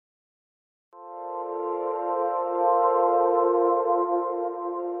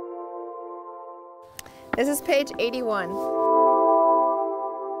This is page 81.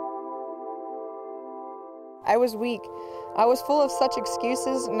 I was weak. I was full of such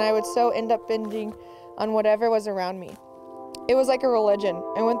excuses, and I would so end up binging on whatever was around me. It was like a religion.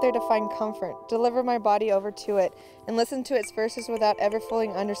 I went there to find comfort, deliver my body over to it, and listen to its verses without ever fully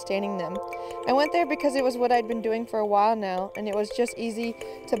understanding them. I went there because it was what I'd been doing for a while now, and it was just easy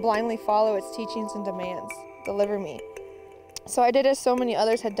to blindly follow its teachings and demands. Deliver me. So I did as so many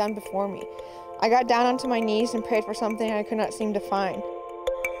others had done before me. I got down onto my knees and prayed for something I could not seem to find.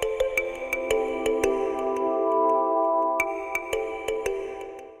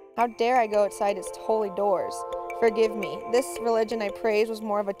 How dare I go outside its holy doors? Forgive me. This religion I praised was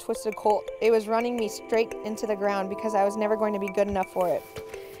more of a twisted cult. It was running me straight into the ground because I was never going to be good enough for it.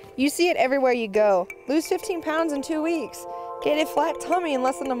 You see it everywhere you go. Lose 15 pounds in 2 weeks. Get a flat tummy in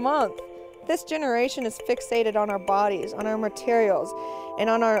less than a month. This generation is fixated on our bodies, on our materials, and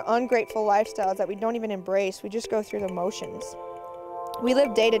on our ungrateful lifestyles that we don't even embrace. We just go through the motions. We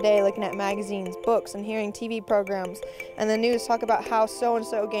live day to day looking at magazines, books, and hearing TV programs and the news talk about how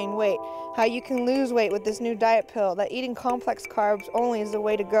so-and-so gained weight, how you can lose weight with this new diet pill, that eating complex carbs only is the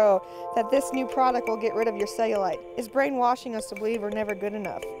way to go, that this new product will get rid of your cellulite. It's brainwashing us to believe we're never good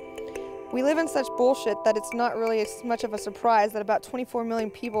enough. We live in such bullshit that it's not really as much of a surprise that about 24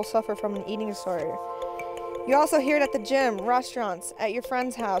 million people suffer from an eating disorder. You also hear it at the gym, restaurants, at your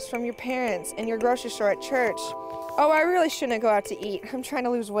friend's house, from your parents, in your grocery store, at church. Oh, I really shouldn't go out to eat. I'm trying to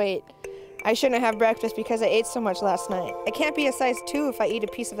lose weight. I shouldn't have breakfast because I ate so much last night. I can't be a size 2 if I eat a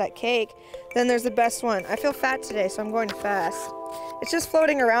piece of that cake. Then there's the best one. I feel fat today, so I'm going to fast. It's just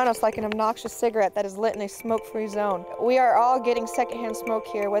floating around us like an obnoxious cigarette that is lit in a smoke-free zone. We are all getting secondhand smoke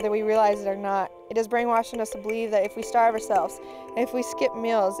here, whether we realize it or not. It is brainwashing us to believe that if we starve ourselves, if we skip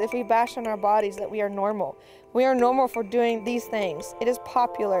meals, if we bash on our bodies, that we are normal. We are normal for doing these things. It is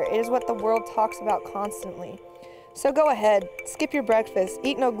popular. It is what the world talks about constantly. So go ahead, skip your breakfast,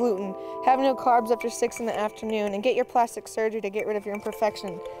 eat no gluten, have no carbs after 6 in the afternoon, and get your plastic surgery to get rid of your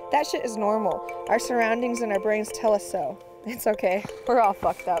imperfection. That shit is normal. Our surroundings and our brains tell us so. It's okay. We're all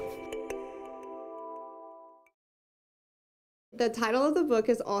fucked up. The title of the book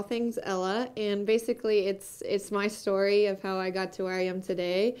is All Things Ella, and basically it's my story of how I got to where I am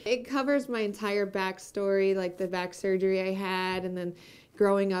today. It covers my entire backstory, like the back surgery I had, and then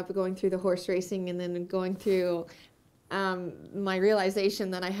growing up, going through the horse racing, and then going through my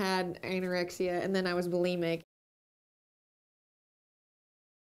realization that I had anorexia, and then I was bulimic.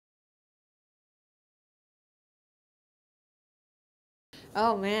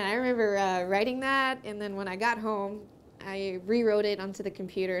 Oh man, I remember writing that, and then when I got home, I rewrote it onto the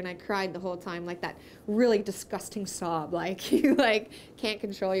computer, and I cried the whole time, like that really disgusting sob, like you like can't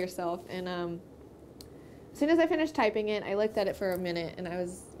control yourself. And as soon as I finished typing it, I looked at it for a minute, and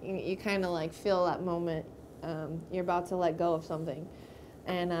you kind of like feel that moment. You're about to let go of something,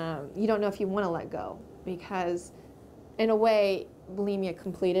 and you don't know if you want to let go, because in a way, bulimia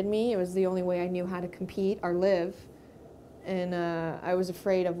completed me. It was the only way I knew how to compete or live. And I was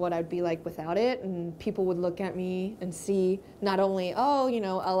afraid of what I'd be like without it, and people would look at me and see not only, oh, you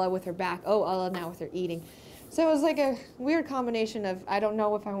know, Ella with her back, oh, Ella now with her eating. So it was like a weird combination of, I don't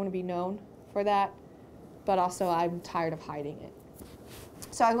know if I want to be known for that, but also I'm tired of hiding it.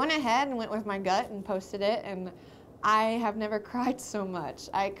 So I went ahead and went with my gut and posted it, and I have never cried so much.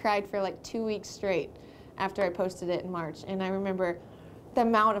 I cried for like 2 weeks straight after I posted it in March, and I remember the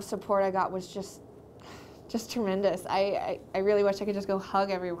amount of support I got was just tremendous. I really wish I could just go hug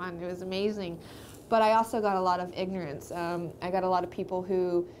everyone. It was amazing. But I also got a lot of ignorance. I got a lot of people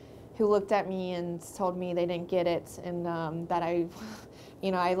who looked at me and told me they didn't get it, and that I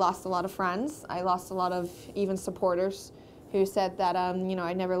lost a lot of friends. I lost a lot of even supporters who said that, I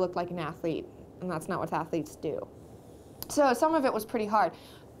never looked like an athlete, and that's not what athletes do. So some of it was pretty hard.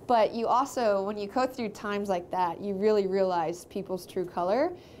 But you also, when you go through times like that, you really realize people's true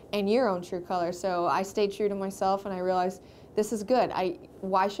color and your own true color. So I stayed true to myself, and I realized this is good.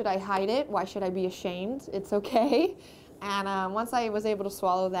 Why should I hide it? Why should I be ashamed? It's okay. And once I was able to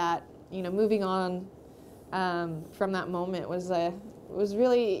swallow that, moving on from that moment was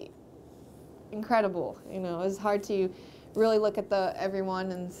really incredible. It was hard to really look at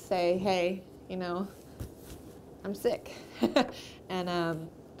everyone and say, hey, I'm sick. And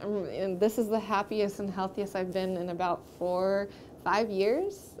this is the happiest and healthiest I've been in about 4 or 5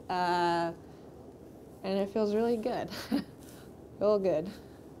 years. And it feels really good. Real good.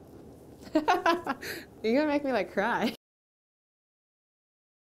 You're gonna make me like cry.